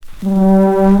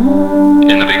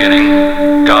In the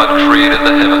beginning, God created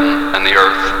the heaven and the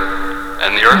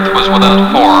earth was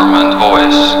without form and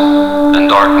voice, and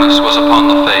darkness was upon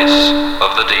the face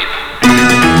of the deep.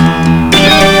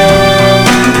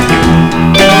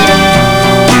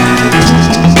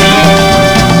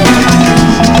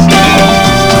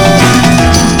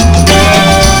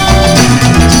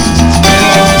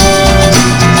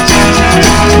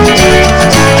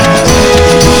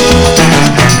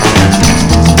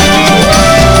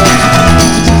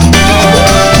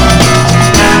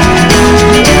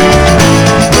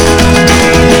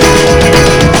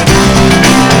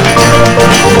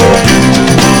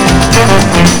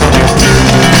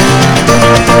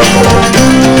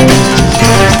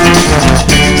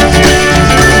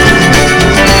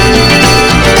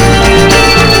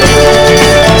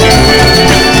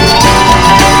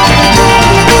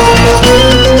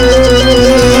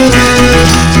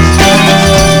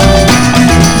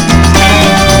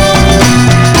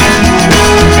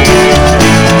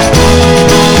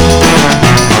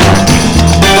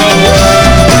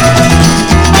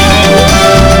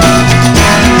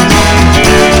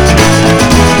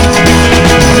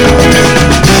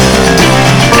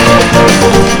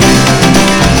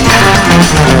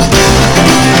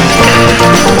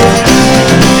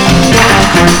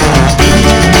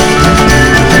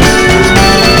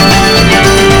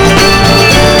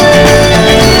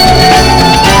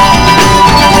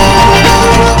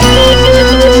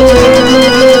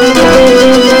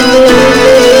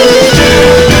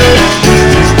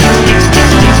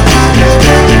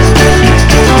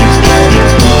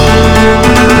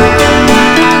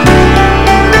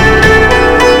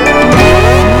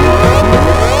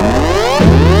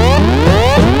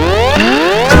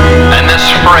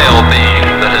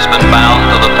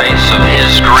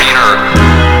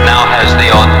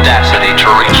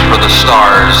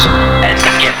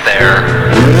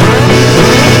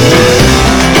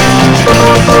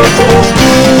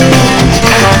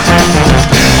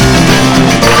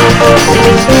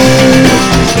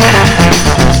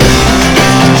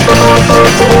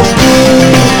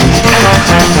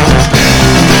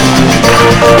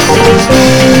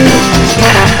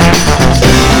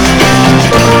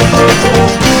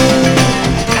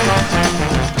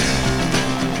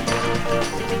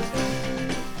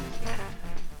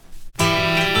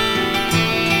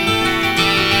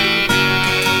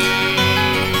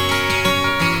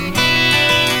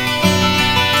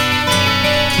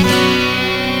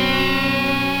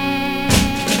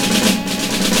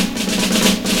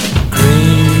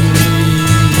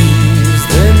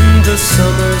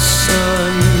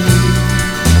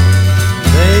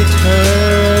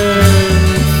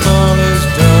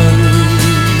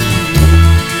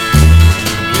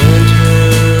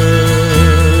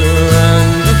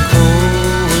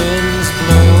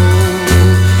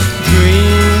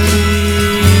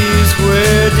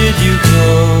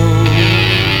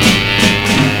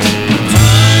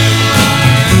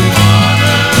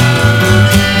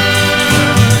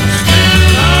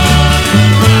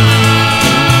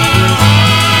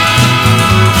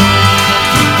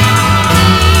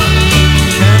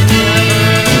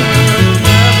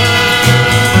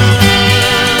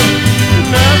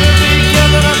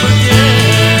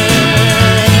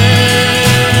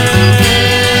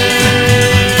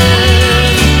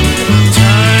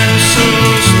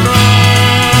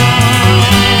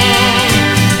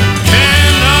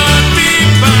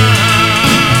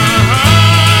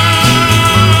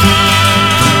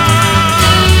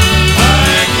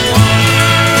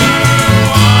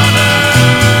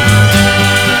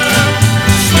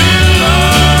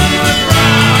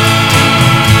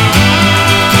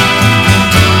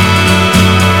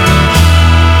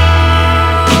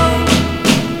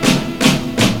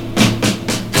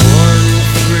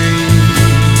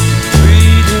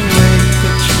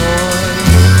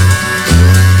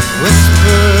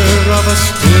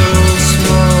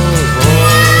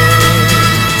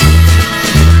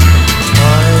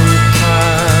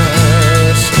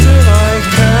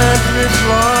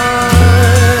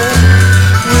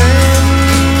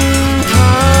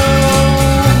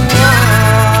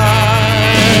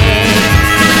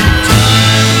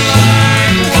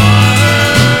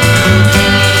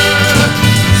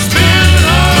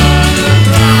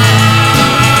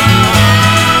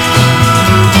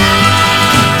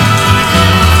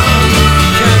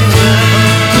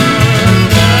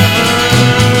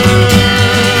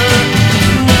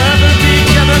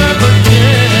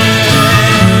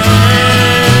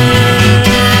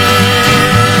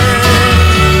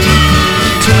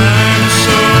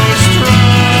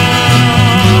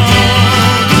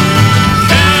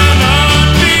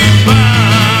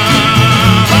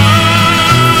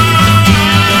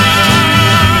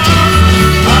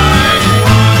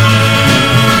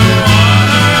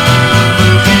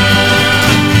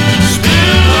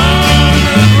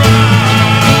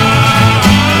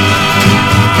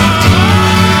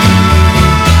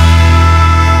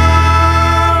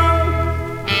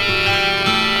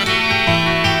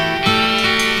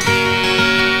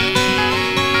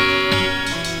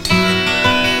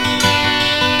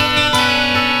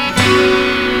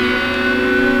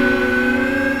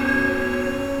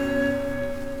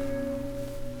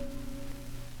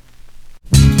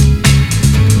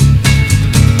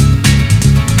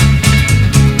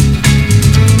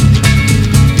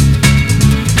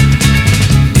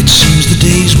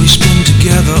 days we spend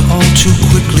together all too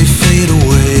quickly fade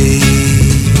away.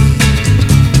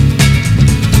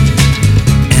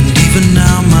 And even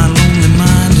now my lonely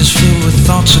mind is filled with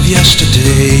thoughts of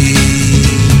yesterday.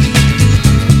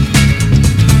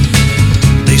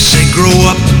 They say grow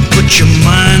up, put your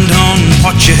mind on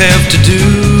what you have to do.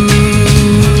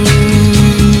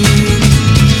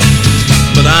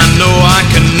 But I know I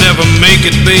can never make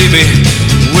it, baby,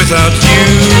 without you.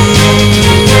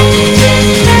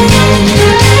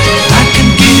 I can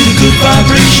get a good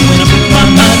vibration when I put my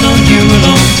mind on you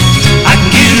alone. I can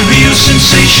get a real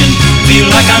sensation, feel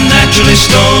like I'm naturally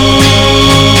stoned.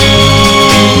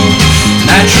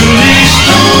 Naturally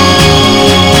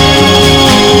stoned.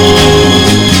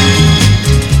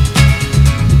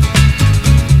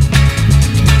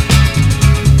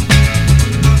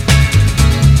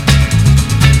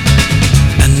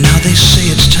 And now they say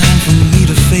it's time for me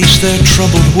to face their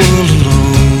troubled world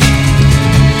alone.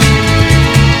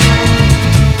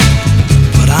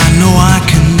 But I know I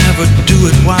can never do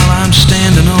it while I'm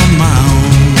standing on my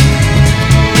own.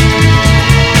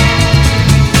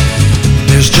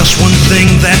 There's just one thing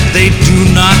that they do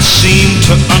not seem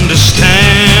to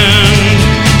understand.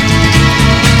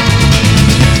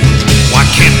 Why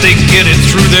can't they get it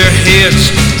through their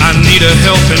heads? I need a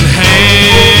helping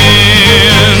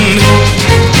hand.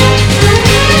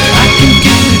 I can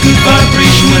get a good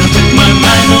vibration when I put my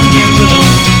mind on you alone.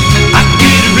 I can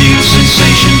get a real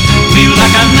sensation, feel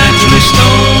like I'm naturally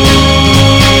stoned.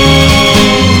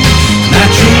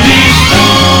 Naturally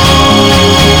stoned.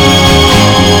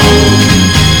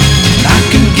 I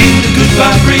can get a good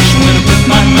vibration when I put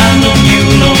my mind on you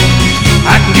alone.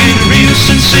 I can get a real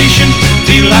sensation,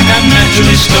 feel like I'm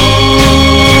naturally stoned.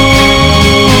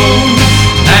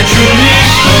 Naturally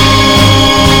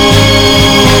stoned.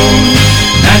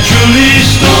 Naturally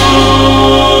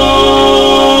stoned.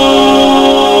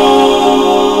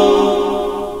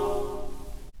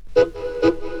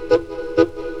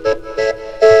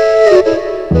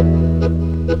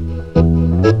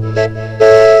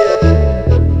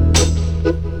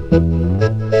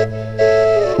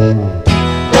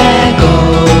 There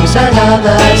goes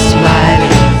another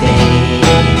smiling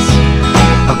face,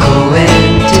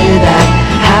 going to that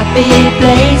happy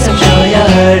place I'm sure you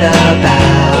heard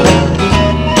about,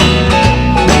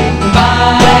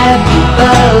 where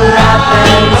people laugh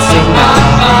and sing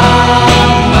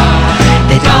along.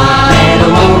 They don't let a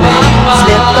moment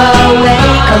slip away.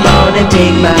 Come on and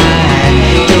take my hand,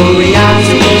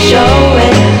 curiosity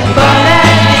showing. Fun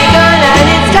has begun and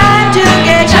it's time to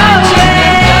get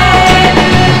going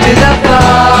to the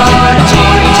party,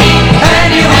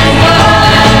 and you will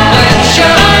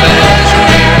show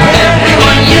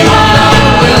everyone you know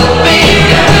will be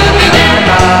there.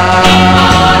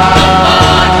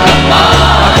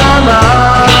 Come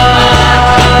on.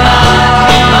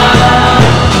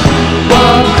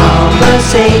 Warm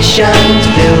conversations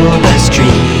fill the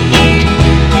street,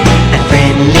 and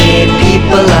friendly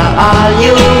people are all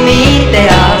you meet. They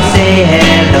all say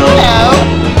hello.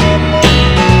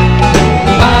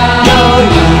 No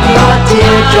need for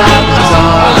teardrops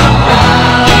all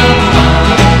around.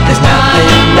 There's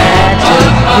nothing there to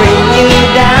bring you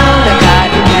down. A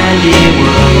cotton candy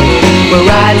world where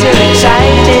rides are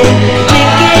exciting.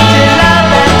 Ticket to love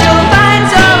and to find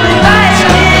some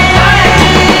inviting.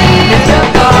 It's a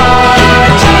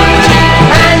party,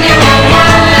 and you will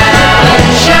wonder and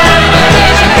shout.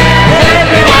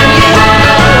 Everyone you know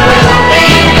will be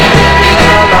there.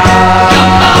 Come on.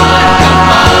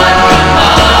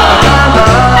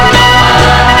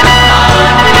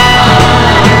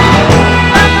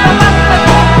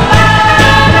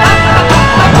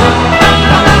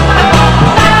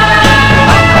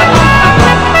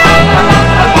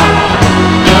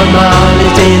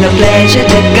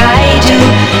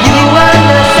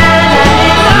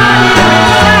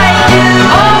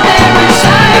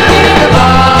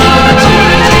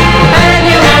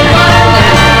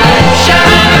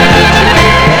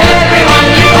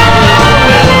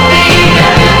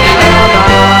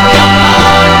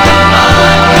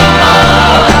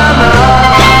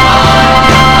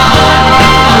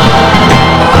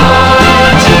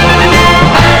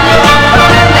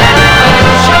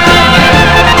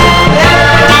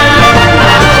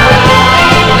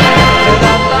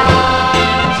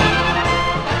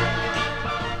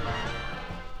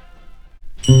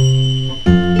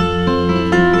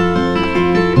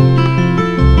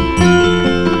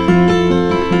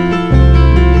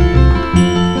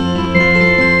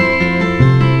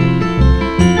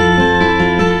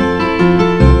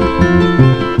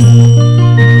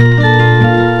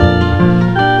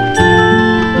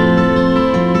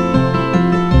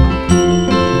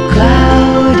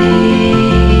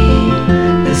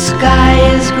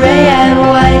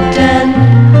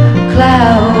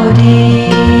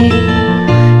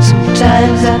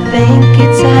 think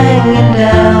it's hanging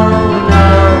down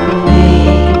on me.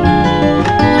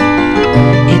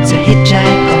 It's a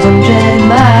hitchhike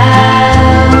 100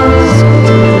 miles.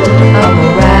 I'm a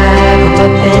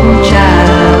ragamuffin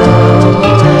child,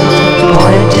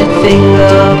 pointed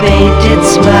finger, painted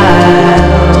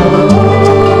smile.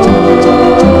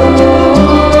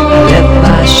 I left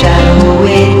my shadow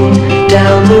waiting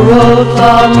down the road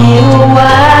for me a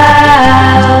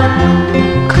while.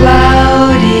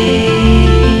 Cloudy,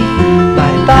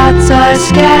 my thoughts are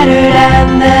scattered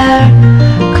and they're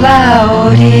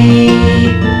cloudy.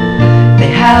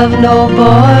 They have no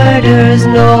borders,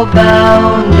 no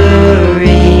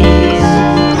boundaries.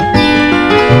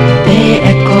 They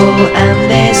echo and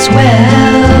they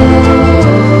swell,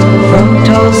 from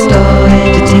Tolstoy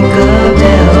to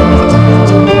Tinkerbell,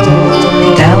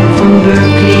 down from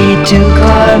Berkeley to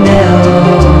Carmel.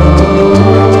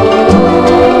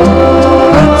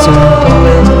 Got some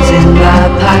poems in my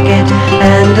pocket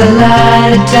and a lot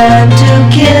of time to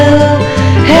kill.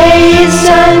 Hey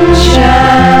sunshine,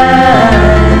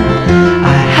 I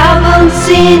haven't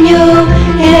seen you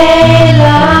in a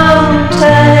long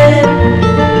time.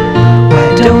 Why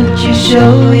don't you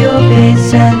show your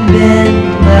face and bend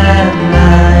my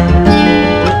mind?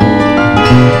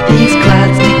 These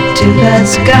clouds stick to the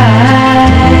sky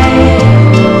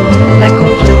like a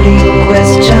floating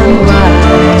question why,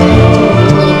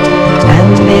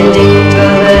 and they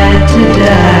linger there to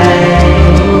die.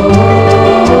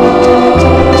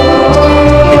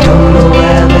 I don't know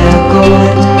where they're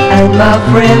going, and my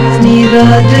friends neither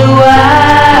do I.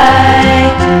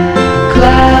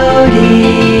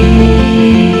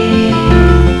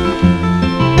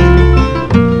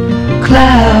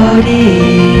 Cloudy, cloudy,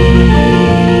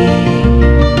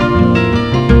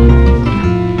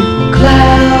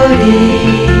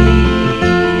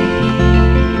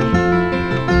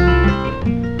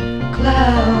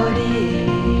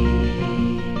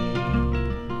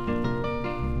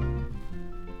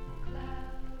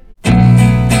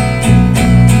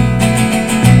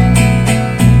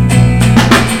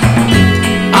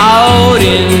 Out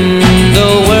in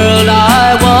the world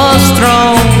I was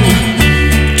thrown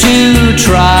to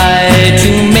try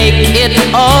to make it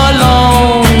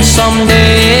alone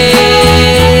someday.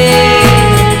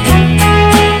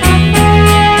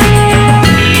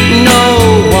 No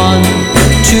one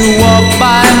to walk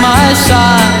by my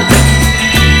side,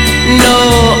 no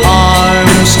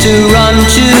arms to run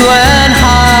to and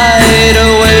hide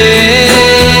away.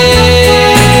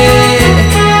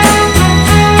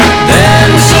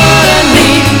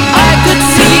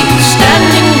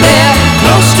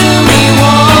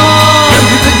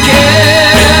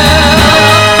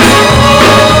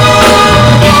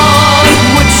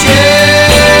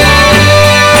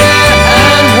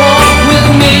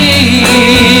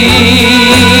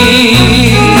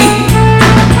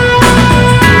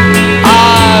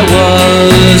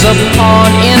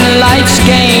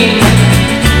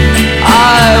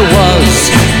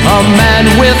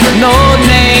 With no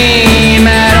name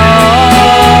at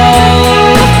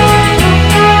all.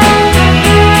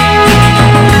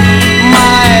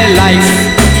 My life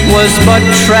was but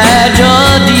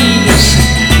tragedies.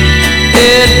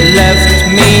 It left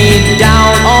me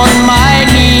down on my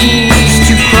knees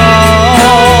to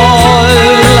crawl.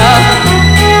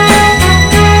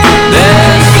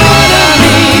 Then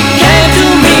suddenly came to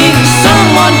me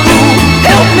someone who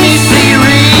helped me see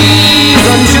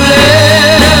reason to live.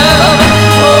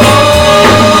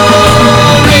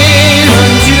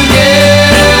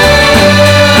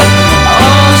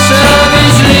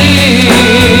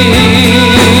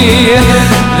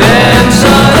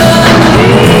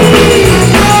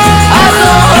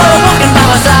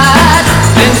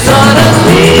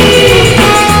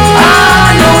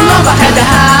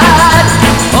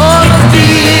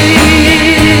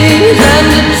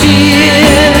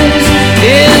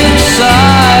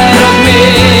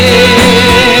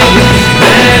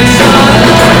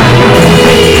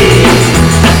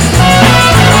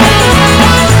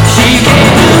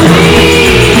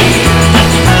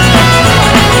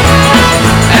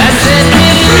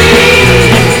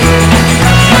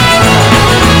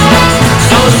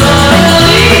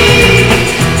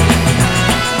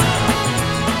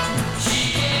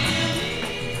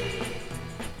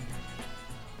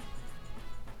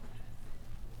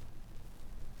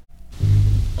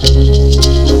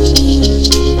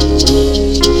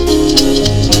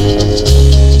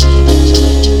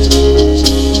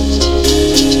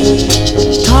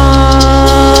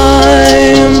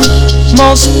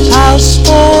 must pass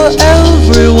for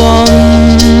everyone,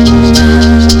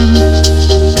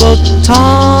 but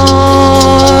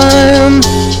time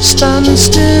stands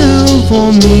still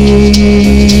for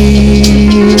me.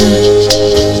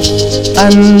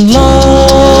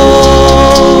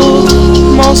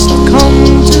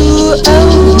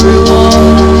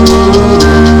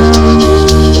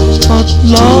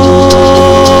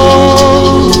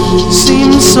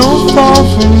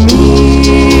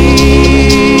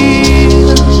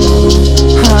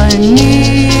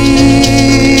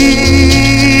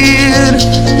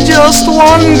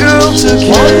 girl to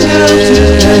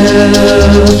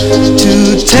care, to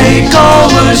take all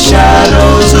the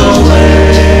shadows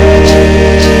away.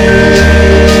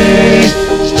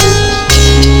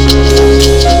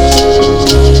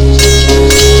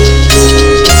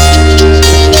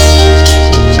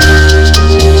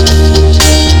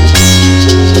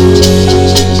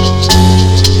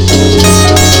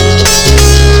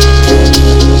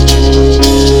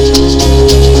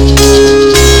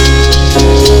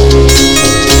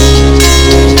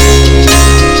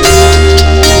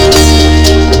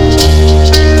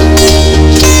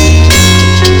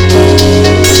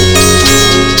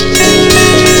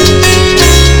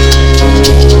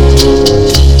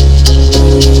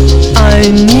 I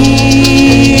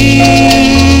need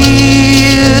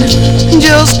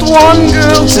just one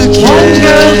girl to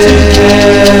care,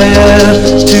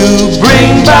 to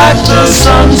bring back the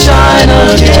sunshine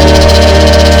again.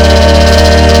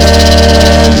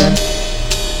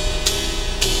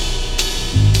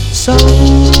 So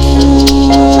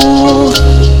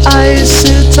I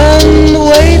sit and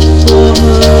wait for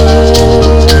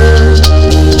her,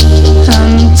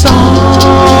 and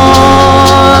time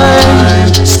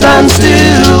stands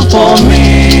still for me.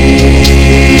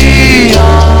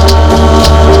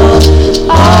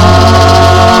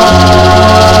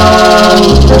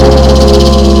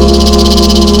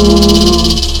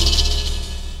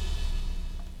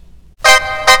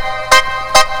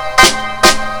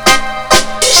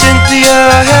 Cynthia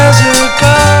has a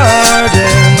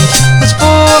garden that's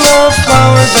full of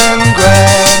flowers and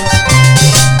grass,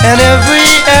 and every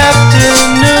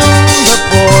afternoon the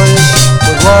boys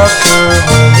would walk her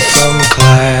home from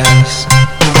class.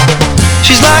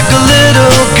 She's like a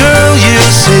little girl, you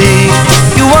see,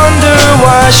 you wonder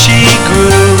why she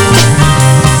grew.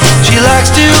 She likes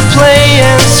to play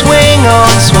and swing on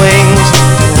swings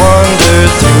and wander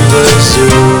through the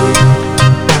zoo.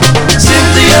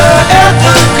 Cynthia at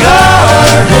the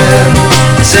garden,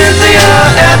 Cynthia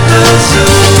at the zoo.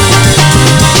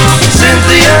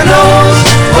 Cynthia knows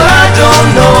what I don't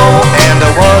know, and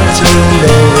I want to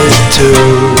know it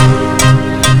too.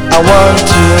 I want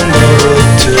to know it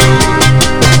too.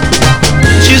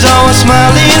 She's always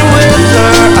smiling with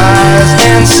her eyes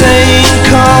and saying,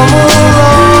 come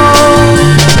along.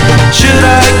 Should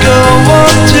I go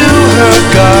up to her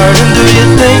garden? Do you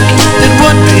think it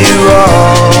would be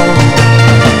wrong?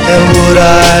 And would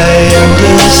I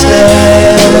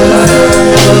understand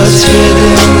what's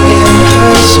hidden in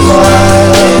her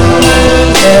smile?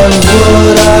 And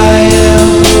would I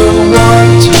ever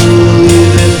want to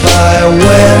leave if I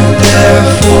went there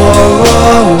for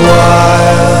a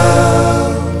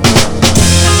while?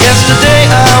 Yesterday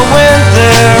I went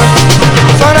there,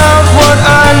 found out what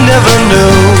I never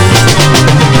knew.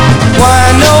 Why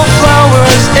no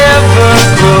flowers ever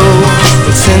grow,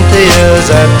 but Cynthia's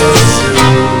at the zoo.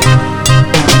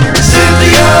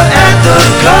 Cynthia at the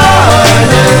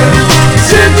garden,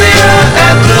 Cynthia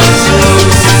at the zoo.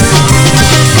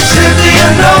 Cynthia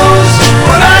knows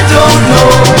what I don't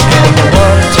know, and I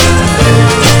want to know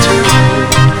it too.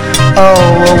 Oh,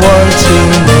 I want to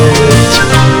know it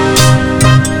too.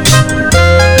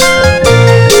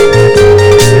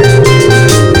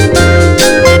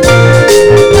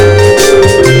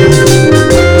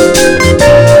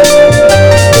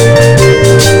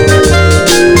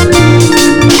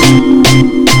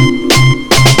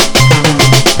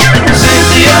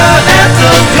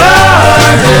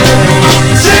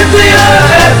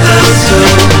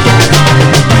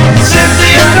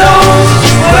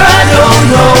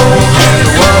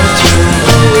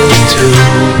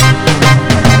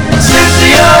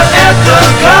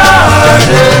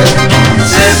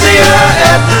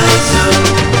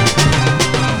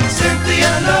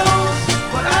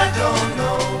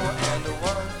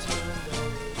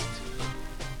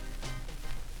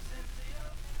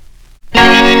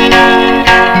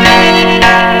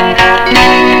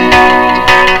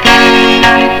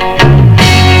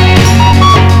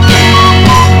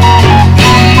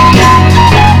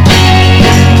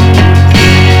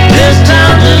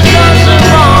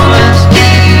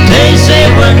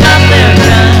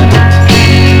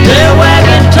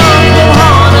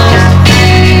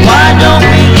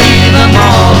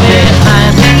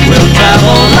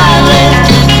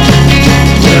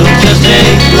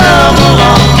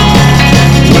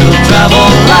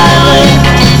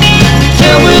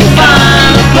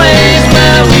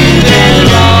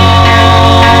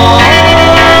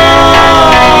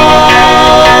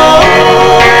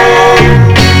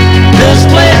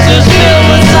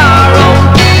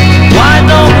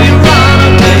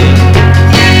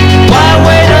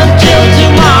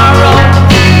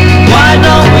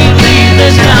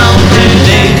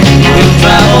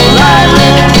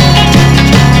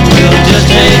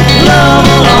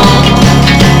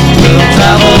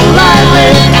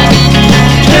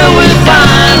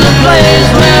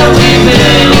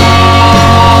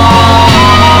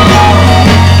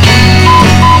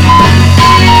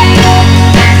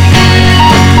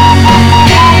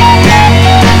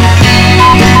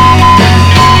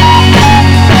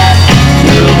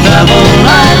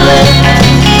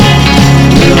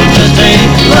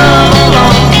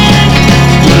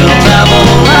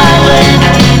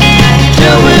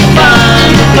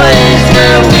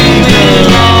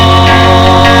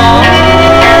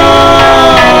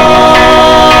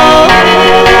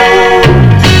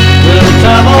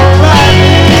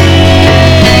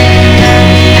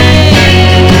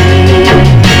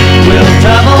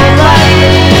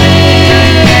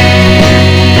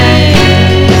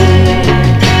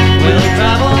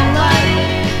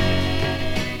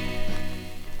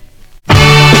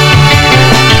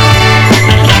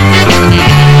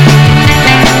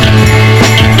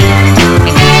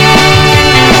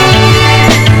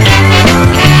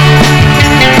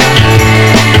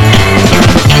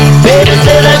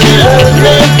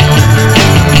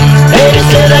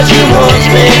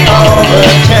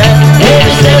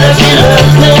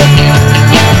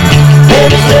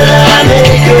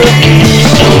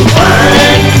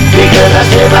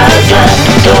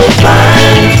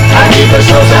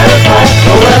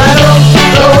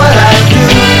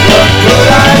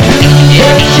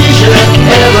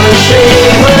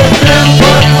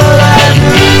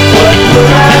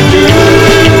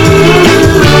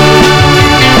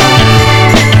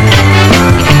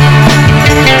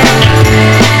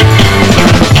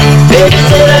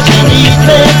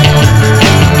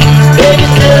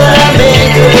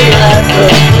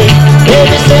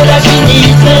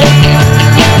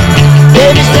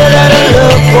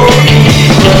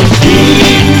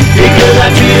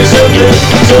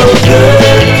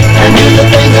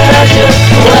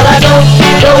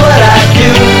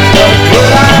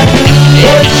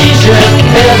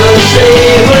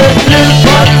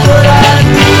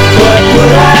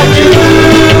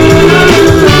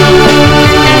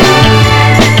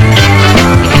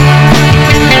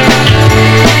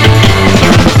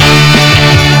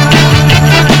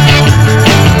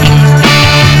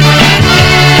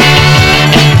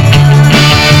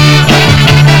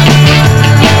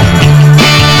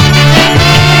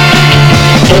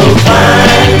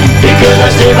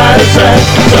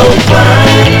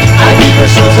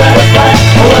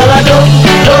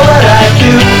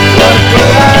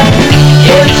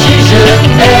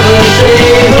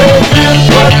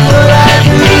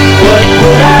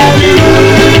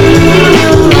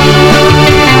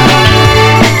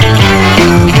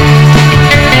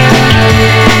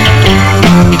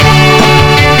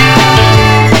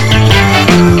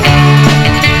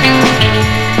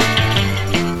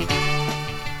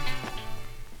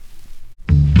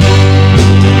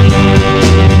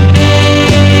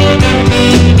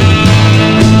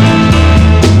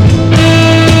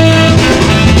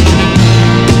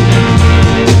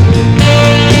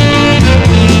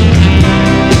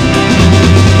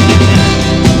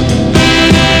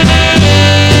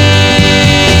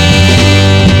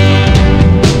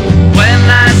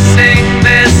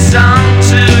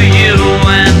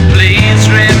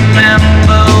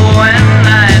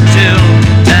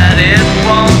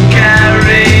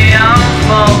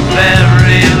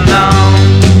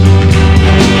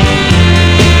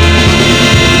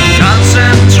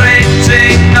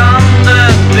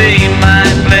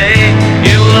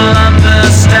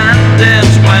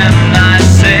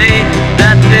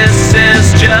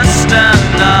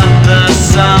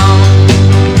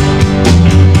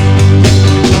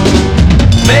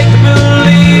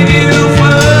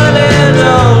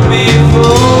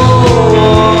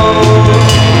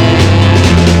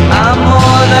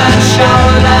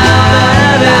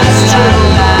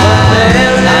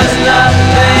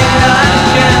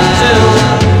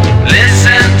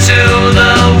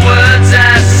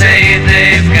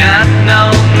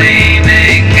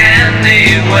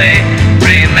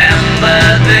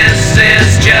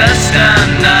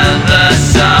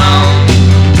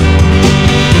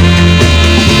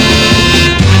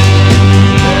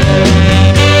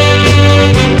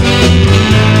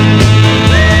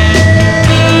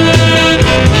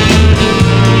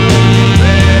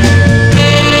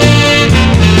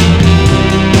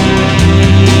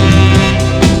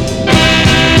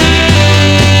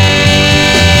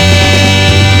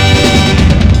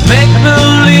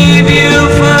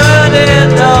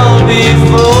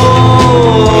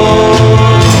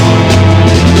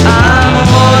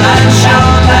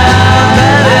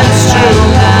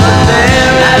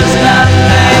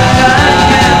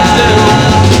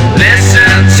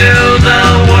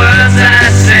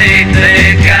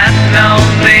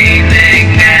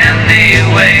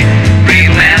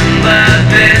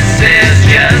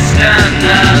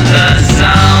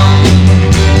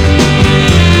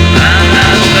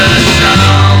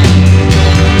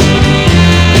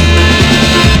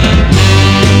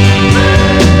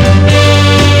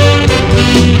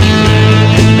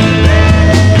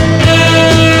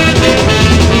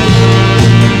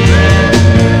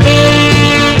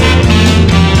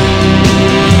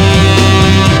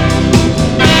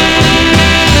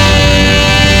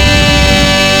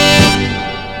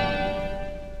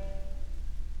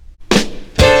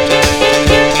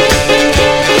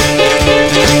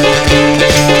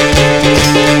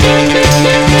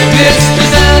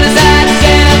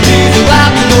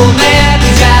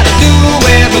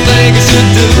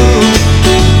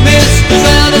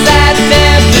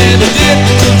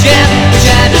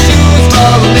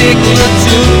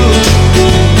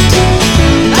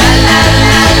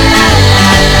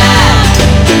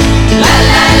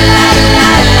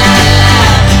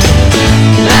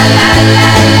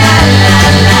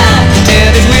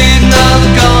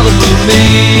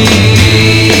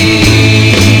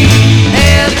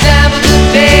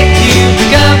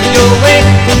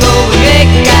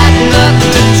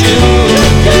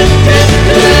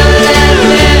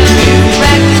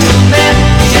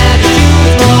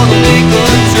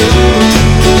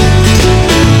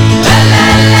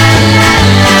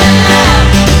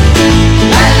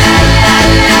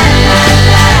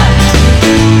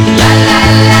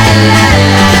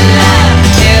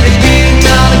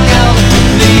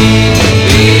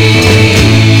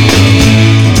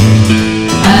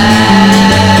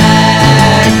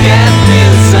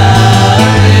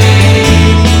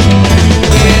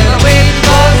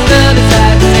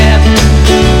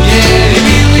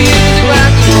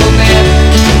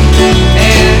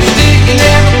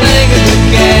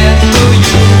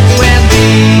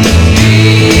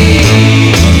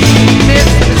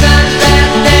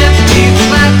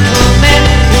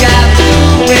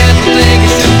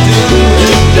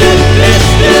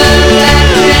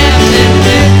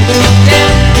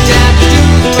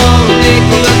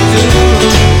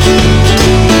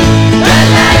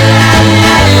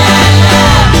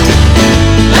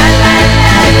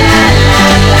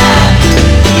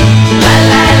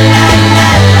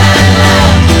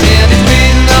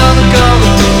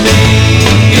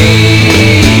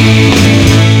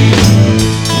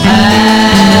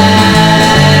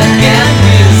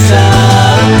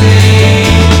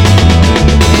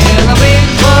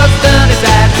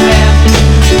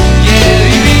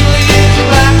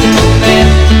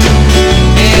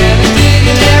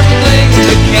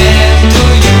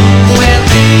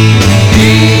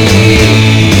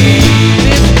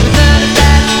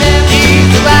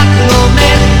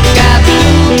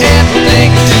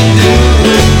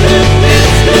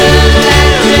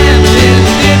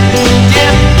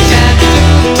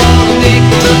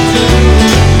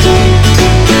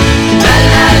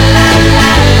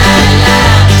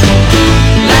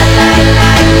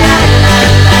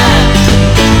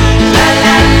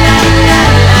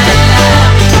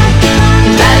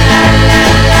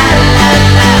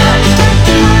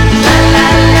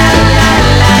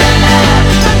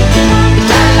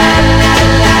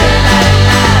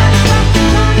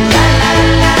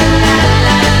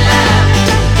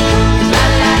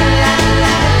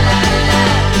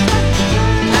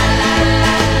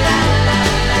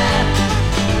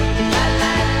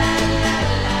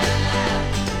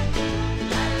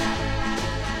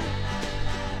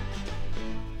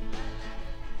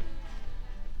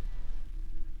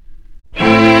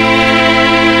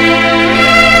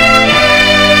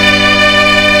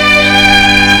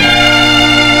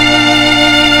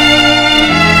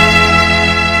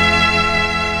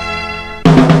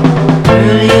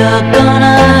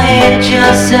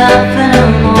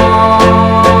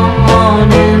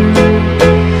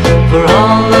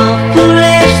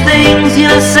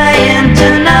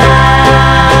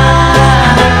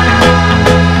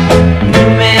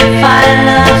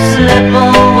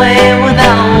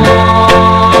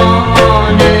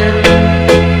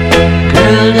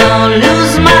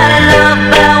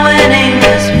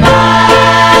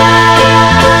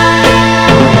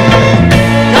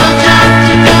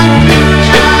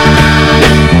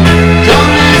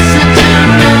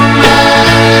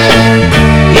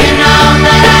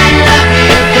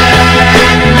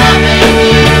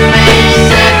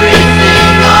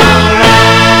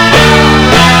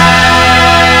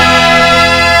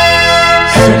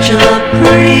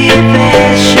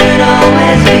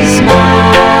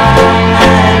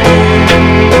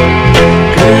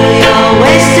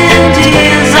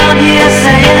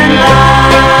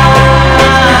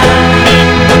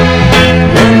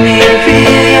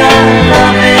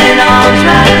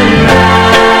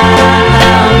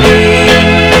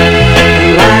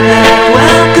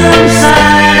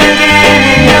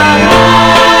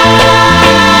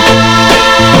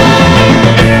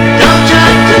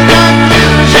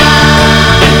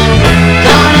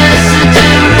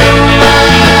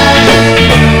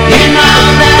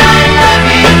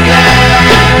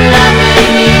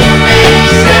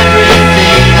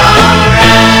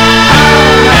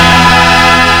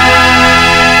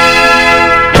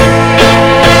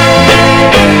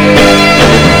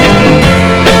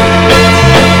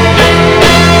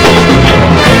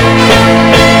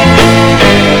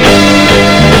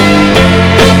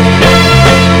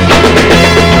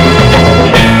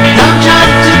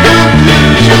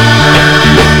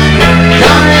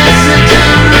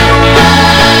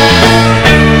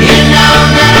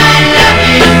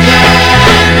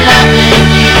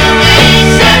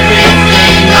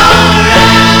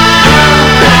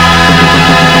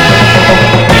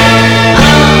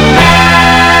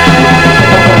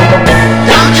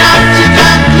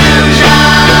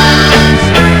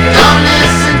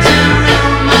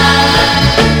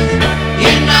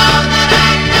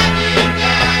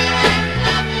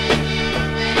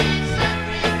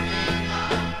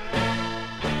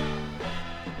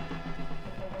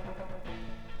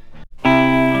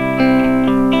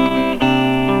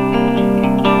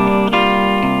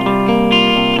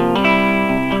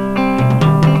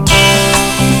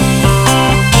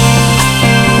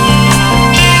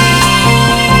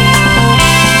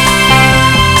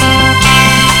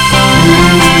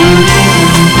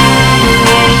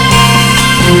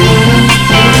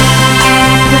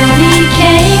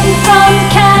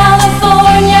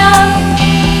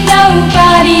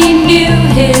 Nobody knew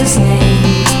his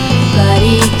name, but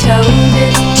he told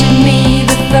it to me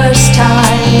the first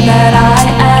time that I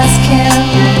asked him.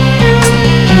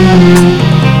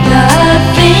 The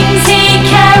things he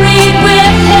carried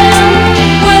with him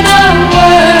were the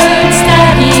words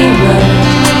that he wrote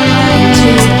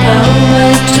into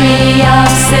poetry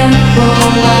of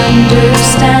simple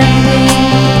understanding.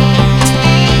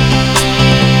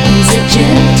 He's a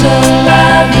gentle,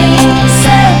 loving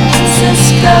San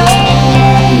Francisco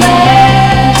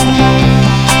man.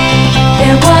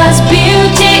 There was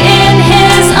beauty in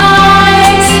his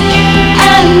eyes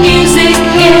and music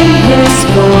in his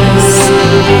voice,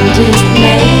 and it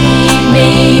made me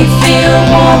feel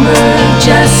warmer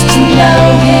just to know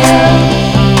him.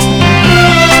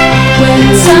 When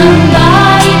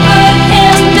somebody put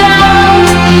him down,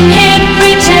 he'd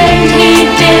pretend he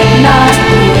did not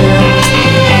hear,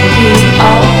 and he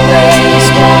always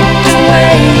walked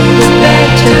away the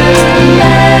better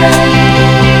man.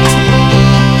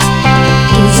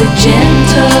 He's a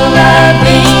gentle,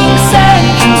 loving San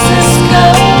Francisco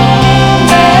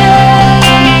man.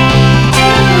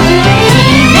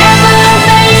 He never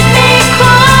made me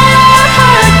cry or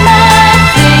hurt my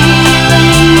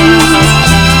feelings.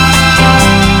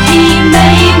 He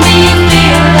made me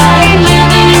feel like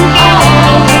living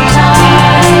all the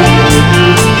time.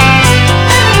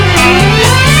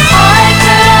 I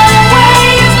could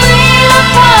always lean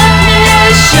upon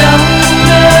his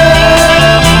shoulder,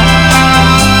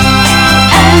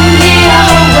 and he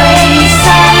always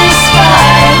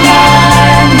satisfied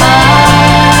my mind.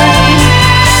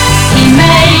 He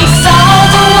makes all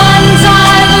the ones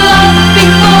I've loved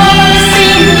before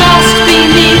seem lost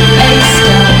beneath a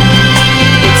stone.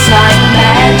 It's like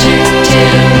magic to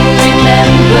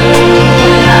remember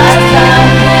when I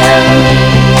found him,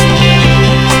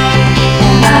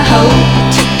 and I hope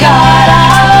to God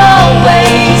I'll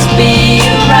always be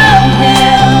around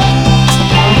him.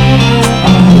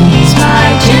 He's my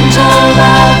gentle,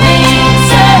 loving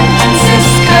San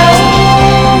Francisco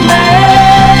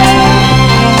man.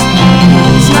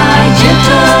 He's my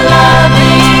gentle,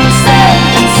 loving San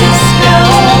Francisco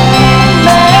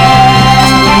man.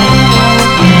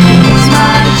 He's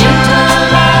my gentle,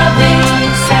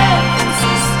 loving San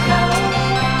Francisco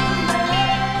man.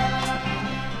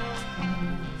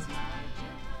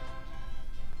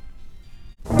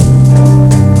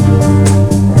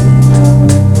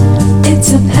 It's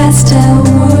a pastel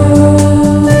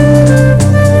world,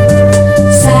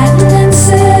 satin and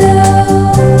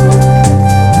silk,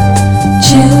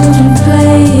 children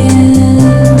playing,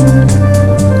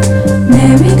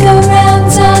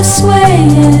 merry-go-rounds are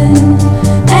swaying,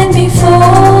 and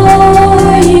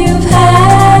before you've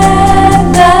had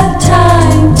the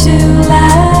time to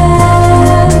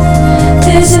laugh,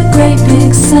 there's a great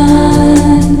big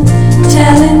sun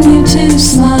telling you to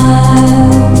smile.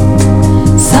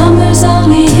 Summer's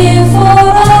only here for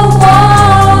a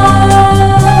while.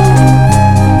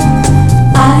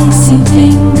 Icy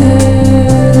fingers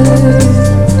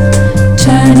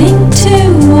turning to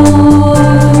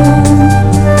warm,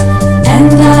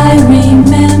 and I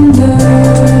remember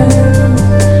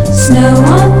snow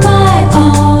on my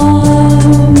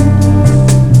arm.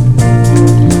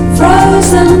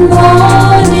 Frozen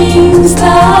mornings,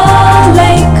 the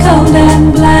lake cold and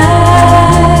black.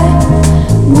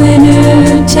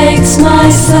 Winter takes my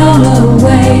soul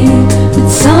away, but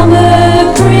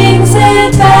summer brings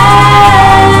it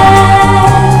back.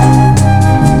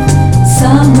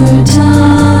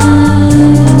 Summertime.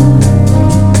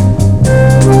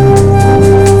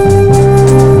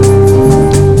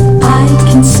 I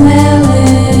can smell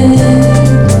it.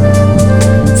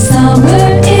 Summer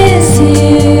is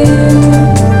here.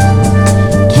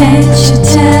 Can't you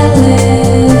tell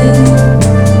it?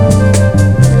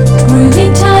 Groovy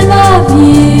time of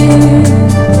year.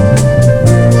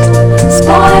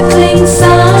 Sparkling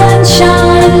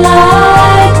sunshine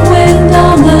like wind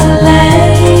on the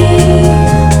lake.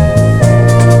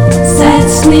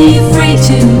 Sets me free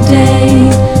today.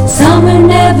 Summer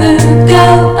never go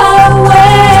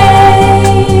away.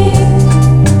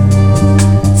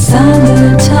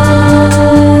 Summertime.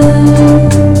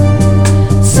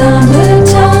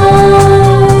 Summertime.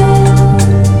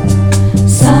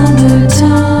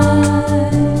 Summertime.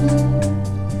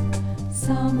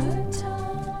 Summertime.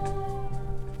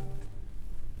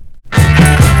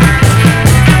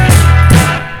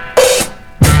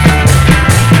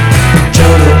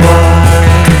 Jonah boy,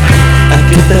 I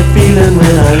get that feeling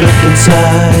when I look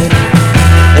inside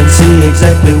and see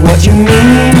exactly what you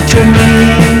mean to me.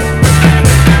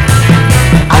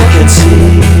 I can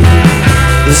see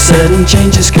the sudden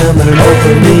changes coming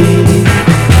over me.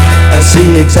 I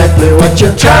see exactly what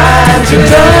you're trying to do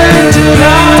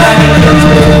tonight. And it gets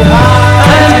me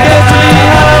high, and it gets me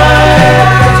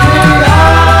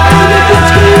high, and it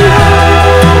gets me high.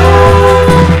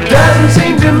 Doesn't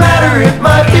seem to matter if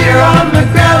my feet are on the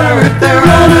ground or if they're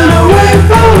running away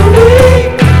from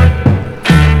me.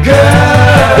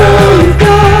 Girl,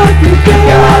 you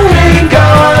got me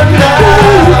going now.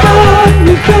 You got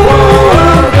me going.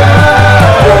 Oh,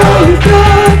 girl,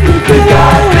 you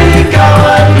got me going. You got me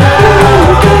going now.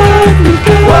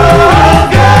 Oh,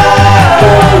 girl,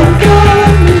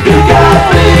 you got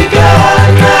me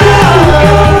going now.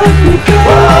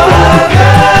 Oh,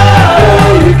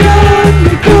 girl,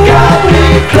 you got me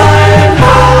flying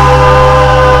high.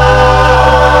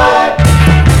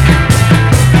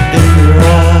 In your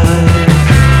eyes,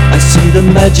 I see the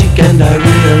magic and I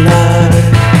realize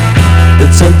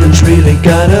that something's really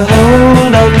got a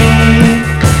hold on me.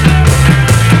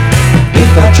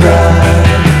 If I try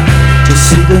to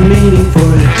see the meaning for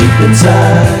it deep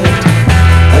inside,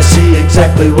 I see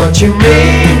exactly what you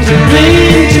mean to me.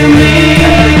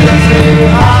 And it gets me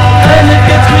high, and it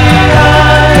gets me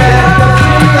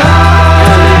high,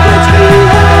 and it gets me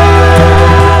high.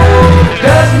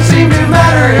 Doesn't seem to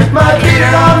matter if my feet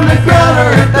are on the ground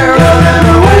or if they're running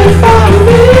away from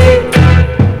me.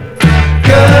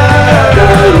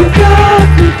 Girl,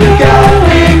 you got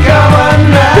me going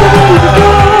now.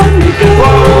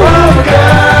 Whoa,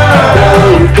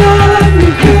 girl,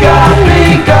 you got me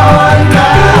going now.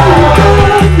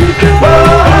 Whoa,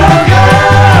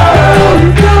 girl,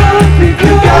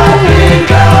 you got me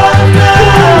going now.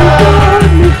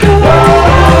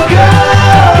 Whoa,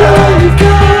 girl,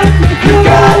 you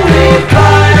got me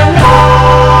flying high.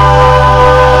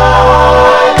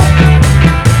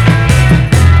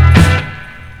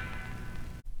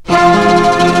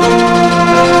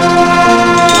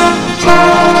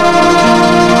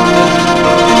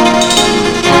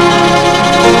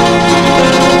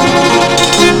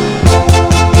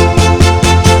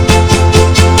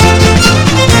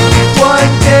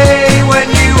 One day when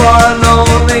you are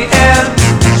lonely and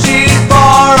she's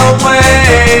far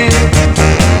away,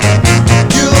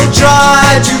 you'll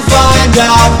try to find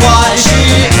out why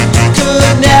she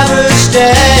could never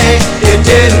stay. It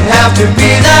didn't have to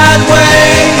be that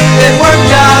way. It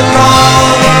worked out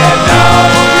wrong, and now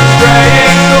you're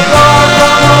straying so far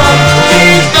from home.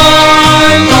 She's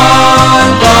gone,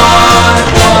 gone, gone,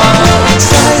 gone.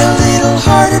 Try a little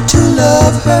harder to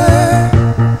love her.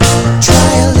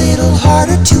 Try a little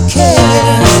harder to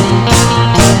care.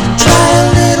 Try a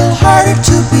little harder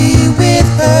to be with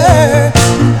her.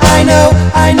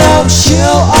 I know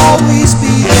she'll always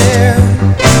be there.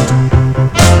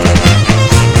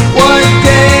 One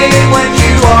day when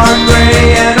you are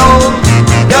gray and old,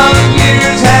 young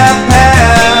years have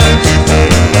passed,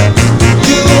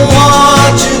 you'll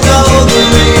want to know the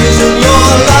reason your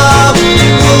love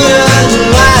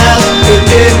wouldn't last. It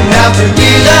didn't have to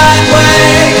be that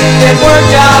way. It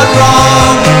worked out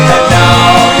wrong, and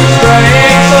now you're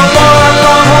straying so far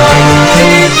from home.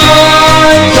 She's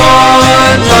gone,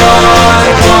 gone,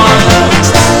 gone, gone.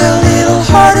 Try a little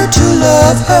harder to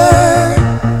love her.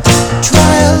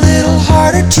 Try a little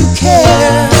harder to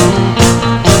care.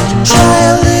 Try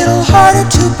a little harder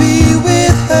to be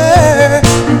with her.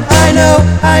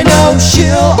 I know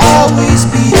she'll always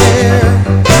be there.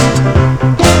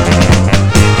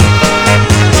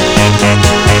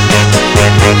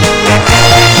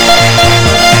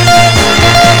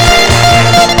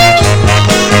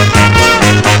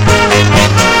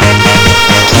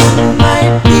 You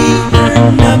might be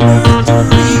her number 3.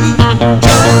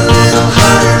 Try a little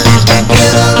harder,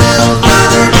 get a little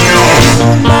farther. You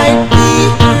might be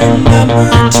her number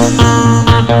 2.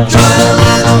 Try a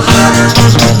little harder,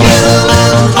 get a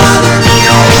little farther.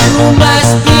 You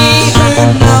must be her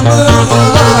number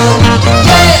 1.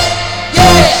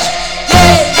 Yeah.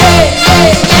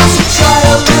 So try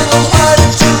a little harder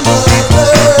to love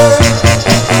her.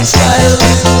 Try a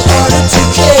little harder to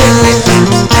care.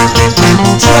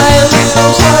 Try a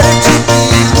little harder to be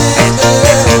with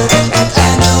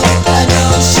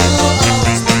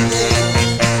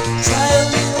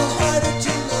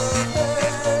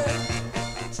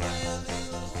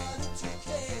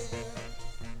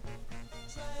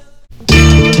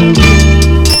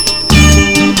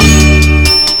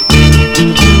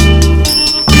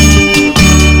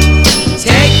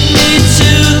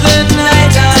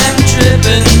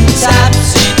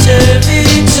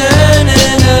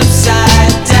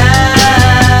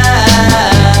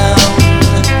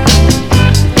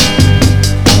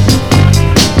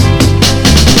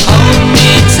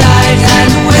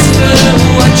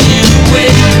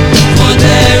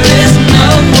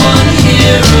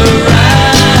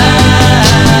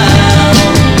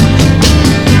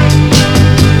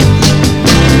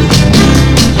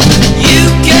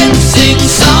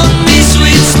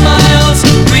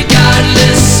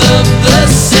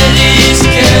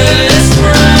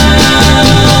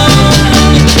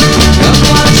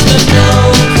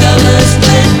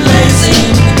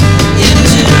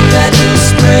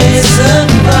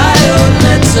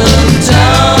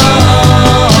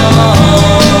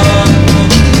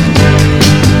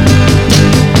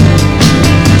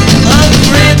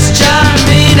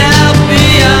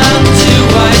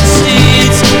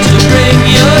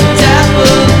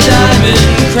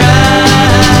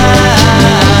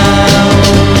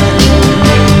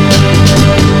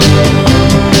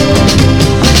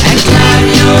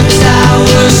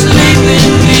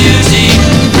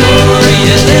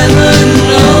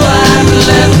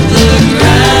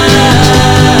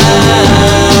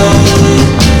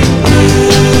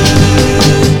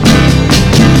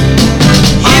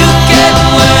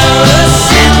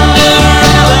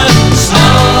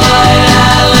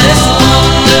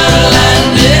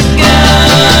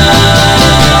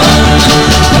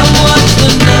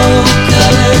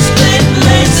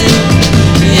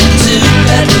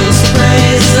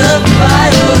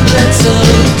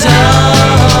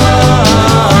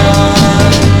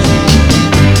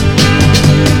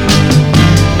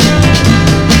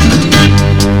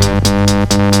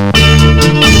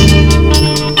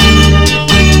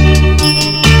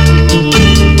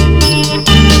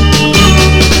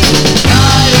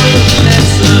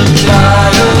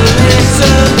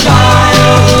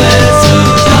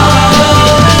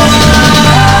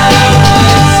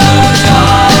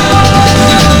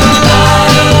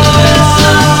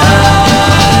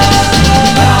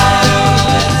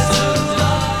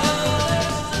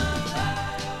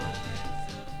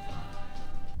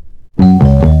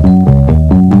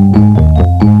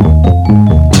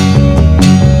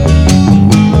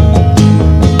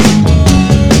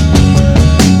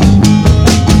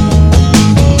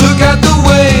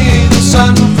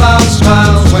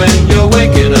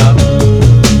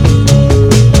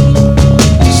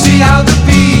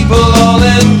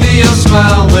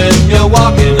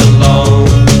walking alone.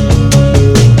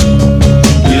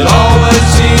 It always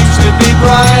seems to be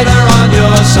brighter on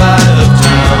your side of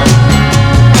town.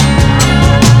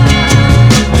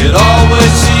 It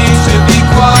always seems to be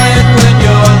quiet when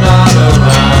you're not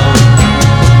around.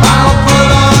 I'll put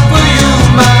on for you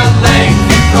my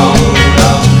lengthy coat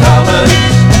of colors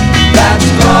that's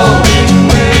glowing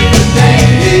with the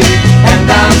day, and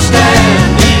I'm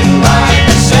standing like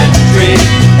a sentry,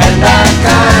 and I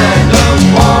kind of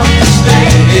want to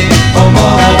stay for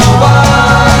more than a while.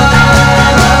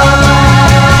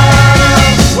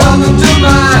 Welcome to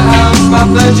my house, my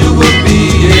pleasure will be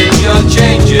if you're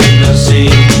changing the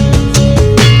scene.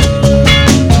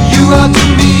 You are to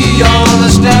me all the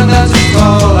standards as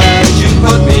tall as you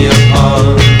put me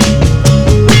upon,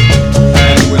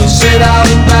 and we'll sit out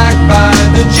and back by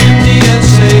the chimney and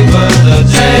savor the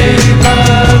day.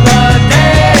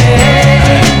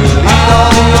 And we'll eat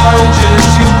all the oranges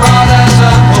you brought as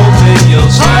I'm hoping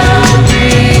you'll stay.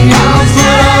 I'll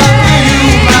put on for you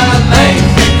my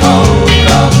lengthy coat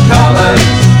of colors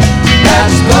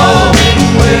that's glowing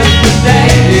with the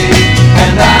day,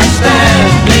 and I'm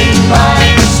standing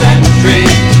like a sentry,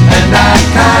 and I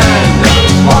kind of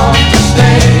want to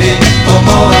stay for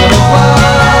more than a while.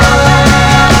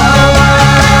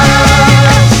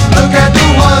 Look at the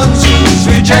ones whose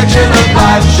rejection of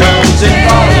life shows it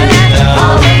falling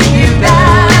you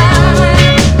down.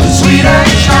 The sweet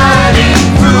and shining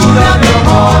fruit of your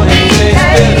morning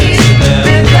tastes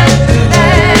bitter to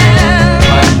them.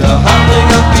 Like the humming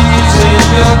of bees in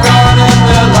your garden,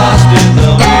 they're lost in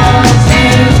the wind.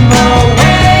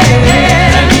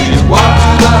 And you walk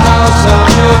through the house of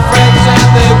your friends and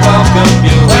they welcome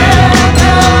you in.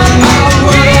 I'll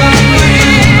put on for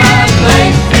you my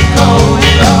lengthy coat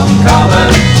of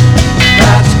colors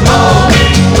that's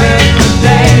glowing with the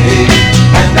day,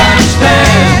 and I'm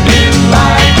standing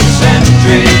like a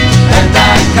sentry, and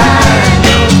I kind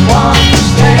of want to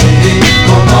stay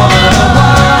for more than a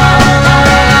while.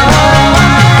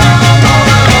 More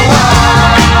than a while.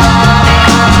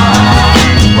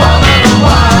 More than a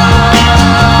while.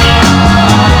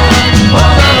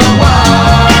 More than a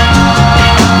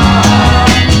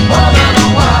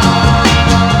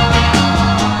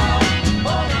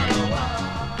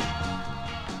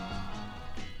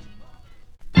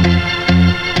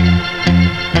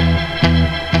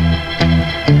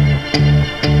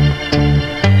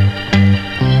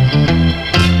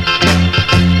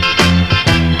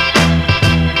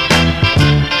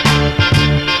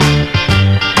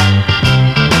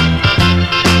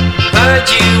Heard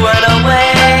you went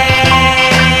away.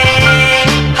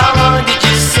 How long did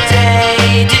you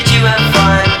stay? Did you have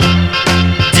fun?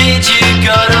 Did you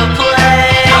go to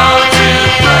play? What did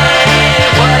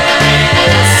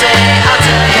people say? I'll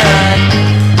tell you.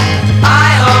 I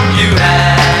hope you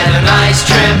had a nice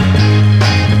trip.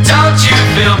 Don't you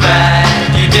feel bad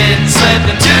you didn't slip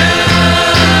into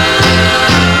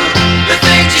the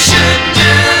things you shouldn't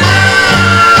do.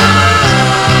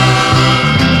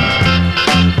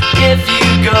 If you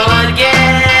go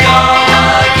again,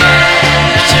 be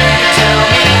sure you tell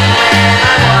me when.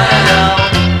 I wanna know.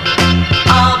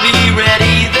 I'll be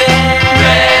ready then.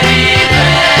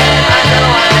 I know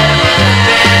I've never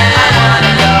been. I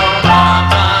wanna go.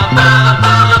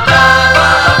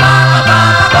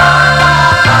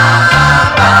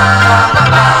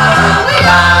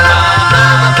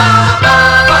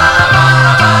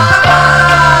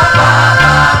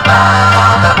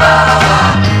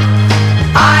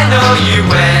 I know you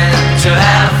went to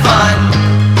have fun.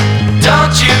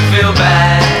 Don't you feel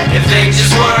bad if things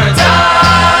just weren't done?